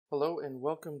Hello and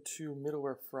welcome to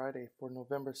Middleware Friday for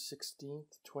November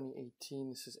 16th, 2018.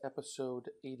 This is episode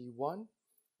 81,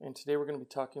 and today we're going to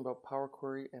be talking about Power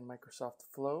Query and Microsoft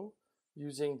Flow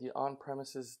using the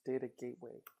on-premises data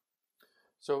gateway.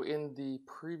 So in the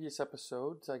previous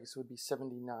episodes, I guess it would be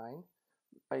 79,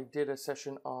 I did a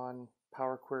session on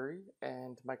Power Query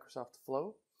and Microsoft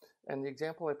Flow, and the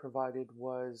example I provided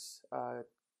was a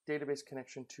database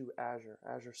connection to Azure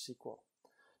SQL.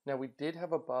 Now, we did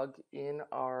have a bug in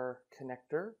our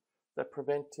connector that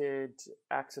prevented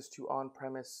access to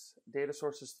on-premise data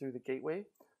sources through the gateway.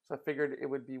 So I figured it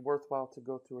would be worthwhile to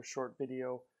go through a short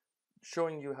video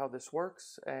showing you how this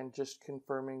works and just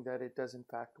confirming that it does in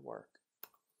fact work.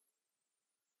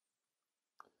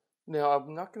 Now,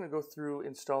 I'm not going to go through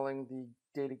installing the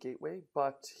data gateway,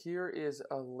 but here is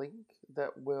a link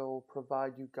that will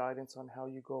provide you guidance on how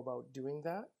you go about doing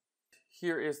that.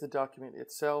 Here is the document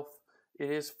itself. It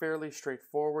is fairly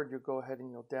straightforward. You'll go ahead and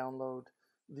you'll download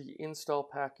the install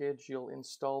package. You'll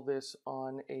install this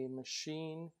on a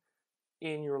machine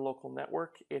in your local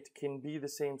network. It can be the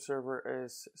same server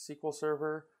as SQL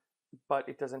Server, but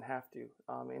it doesn't have to.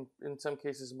 In some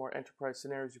cases, more enterprise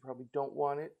scenarios, you probably don't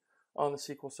want it on the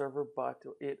SQL Server, but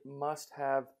it must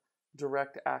have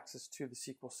direct access to the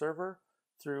SQL Server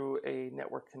through a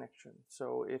network connection.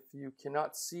 So if you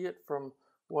cannot see it from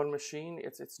one machine,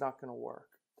 it's not going to work.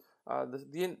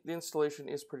 The installation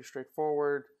is pretty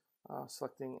straightforward,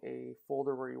 selecting a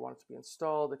folder where you want it to be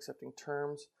installed, accepting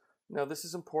terms. Now this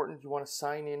is important. You want to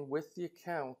sign in with the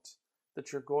account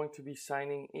that you're going to be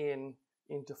signing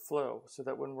into Flow, so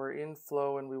that when we're in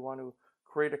Flow and we want to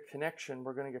create a connection,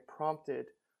 we're going to get prompted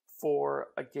for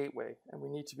a gateway, and we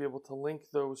need to be able to link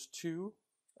those two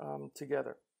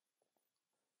together.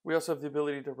 We also have the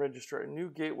ability to register a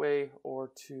new gateway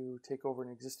or to take over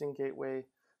an existing gateway.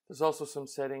 There's also some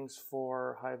settings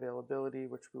for high availability,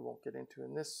 which we won't get into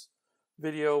in this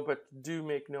video, but do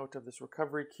make note of this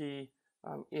recovery key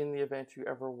in the event you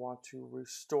ever want to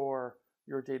restore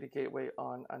your data gateway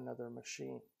on another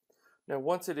machine. Now,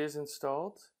 once it is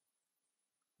installed,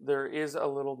 there is a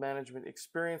little management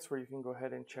experience where you can go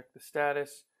ahead and check the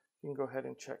status. You can go ahead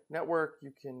and check network.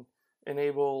 You can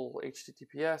enable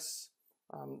HTTPS.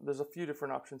 There's a few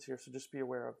different options here, so just be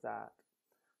aware of that.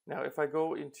 Now, if I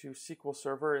go into SQL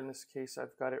Server, in this case,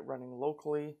 I've got it running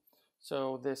locally.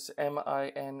 So this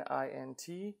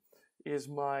MININT is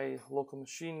my local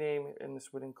machine name, and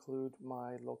this would include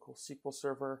my local SQL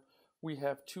Server. We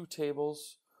have two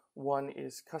tables. One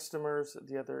is customers,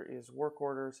 the other is work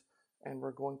orders, and we're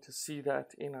going to see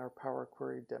that in our Power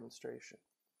Query demonstration.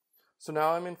 So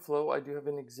now I'm in Flow. I do have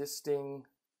an existing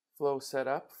Flow set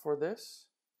up for this.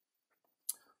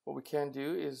 What we can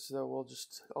do is I'll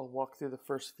walk through the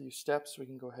first few steps. We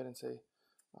can go ahead and say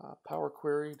Power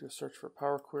Query, do a search for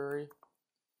Power Query.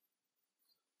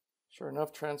 Sure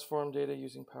enough, transform data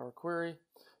using Power Query.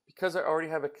 Because I already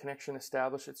have a connection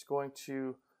established, it's going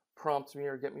to prompt me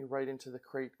or get me right into the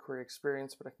Create Query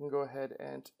experience, but I can go ahead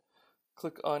and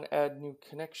click on Add New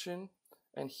Connection,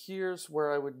 and here's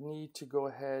where I would need to go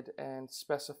ahead and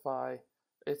specify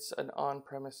it's an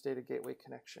on-premise data gateway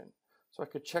connection. So I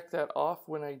could check that off.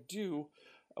 When I do,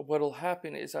 what will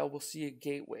happen is I will see a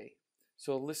gateway.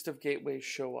 So a list of gateways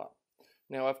show up.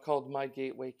 Now I've called my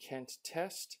gateway Kent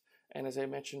Test, and as I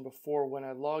mentioned before, when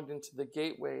I logged into the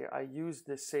gateway, I used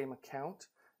this same account,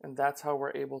 and that's how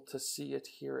we're able to see it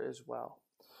here as well.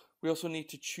 We also need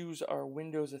to choose our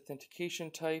Windows authentication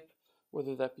type,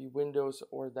 whether that be Windows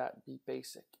or that be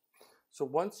Basic. So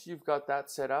once you've got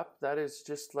that set up, that is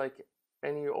just like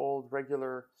any old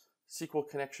regular SQL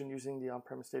connection using the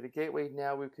on-premise data gateway.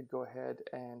 Now we could go ahead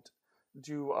and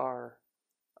do our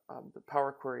the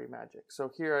Power Query magic. So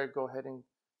here I go ahead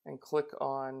and click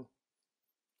on,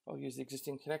 I'll use the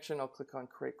existing connection, I'll click on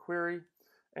Create Query,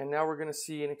 and now we're going to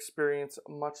see an experience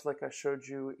much like I showed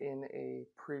you in a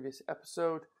previous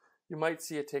episode. You might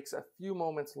see it takes a few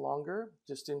moments longer,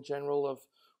 just in general of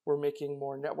we're making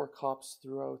more network hops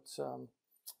throughout,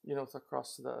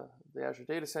 across the Azure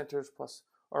data centers, plus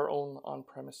our own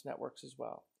on-premise networks as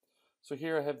well. So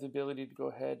here I have the ability to go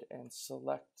ahead and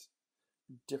select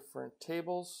different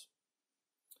tables.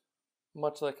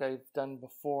 Much like I've done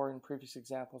before in previous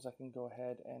examples, I can go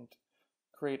ahead and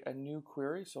create a new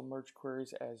query. So merge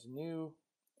queries as new.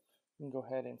 I can go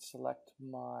ahead and select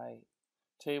my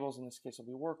tables. In this case, will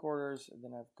be work orders. And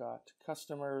then I've got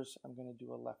customers. I'm going to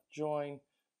do a left join.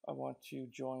 I want to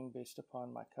join based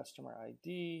upon my customer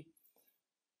ID.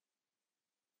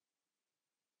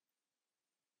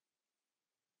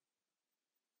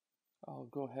 I'll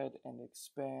go ahead and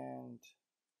expand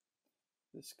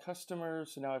this customer.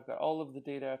 So now I've got all of the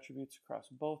data attributes across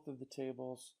both of the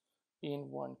tables in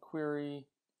one query.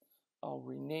 I'll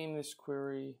rename this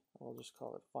query. I'll just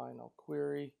call it final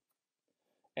query.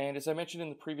 And as I mentioned in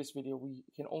the previous video, we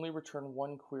can only return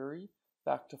one query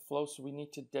back to Flow, so we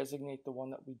need to designate the one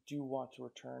that we do want to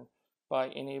return by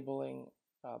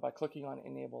by clicking on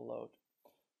Enable Load.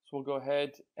 So we'll go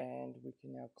ahead and we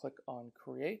can now click on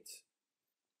Create.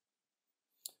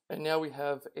 And now we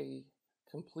have a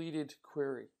completed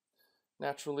query.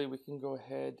 Naturally, we can go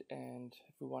ahead and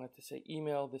if we wanted to say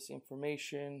email this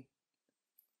information,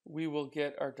 we will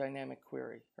get our dynamic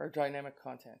query, our dynamic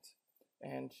content.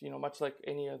 And much like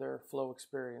any other Flow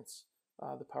experience,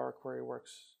 the Power Query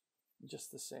works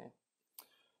just the same.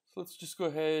 So let's just go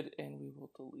ahead and we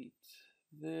will delete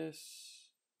this.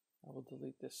 I will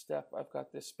delete this step. I've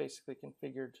got this basically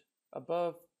configured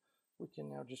above. We can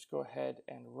now just go ahead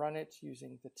and run it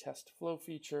using the test flow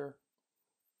feature.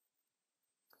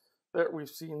 There we've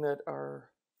seen that our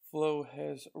flow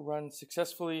has run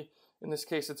successfully. In this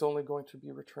case, it's only going to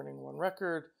be returning one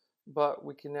record, but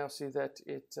we can now see that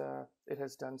it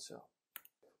has done so.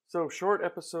 So short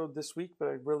episode this week, but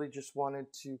I really just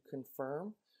wanted to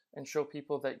confirm and show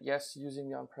people that yes, using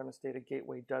the on-premise data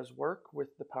gateway does work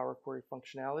with the Power Query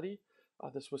functionality.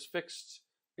 This was fixed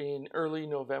in early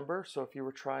November, so if you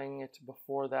were trying it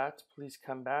before that, please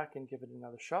come back and give it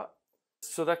another shot.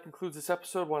 So that concludes this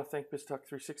episode. I want to thank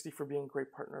BizTalk360 for being a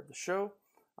great partner of the show.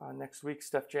 Next week,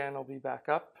 Steph Jan will be back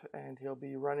up, and he'll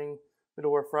be running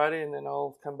Middleware Friday, and then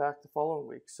I'll come back the following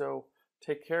week. So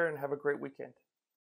take care and have a great weekend.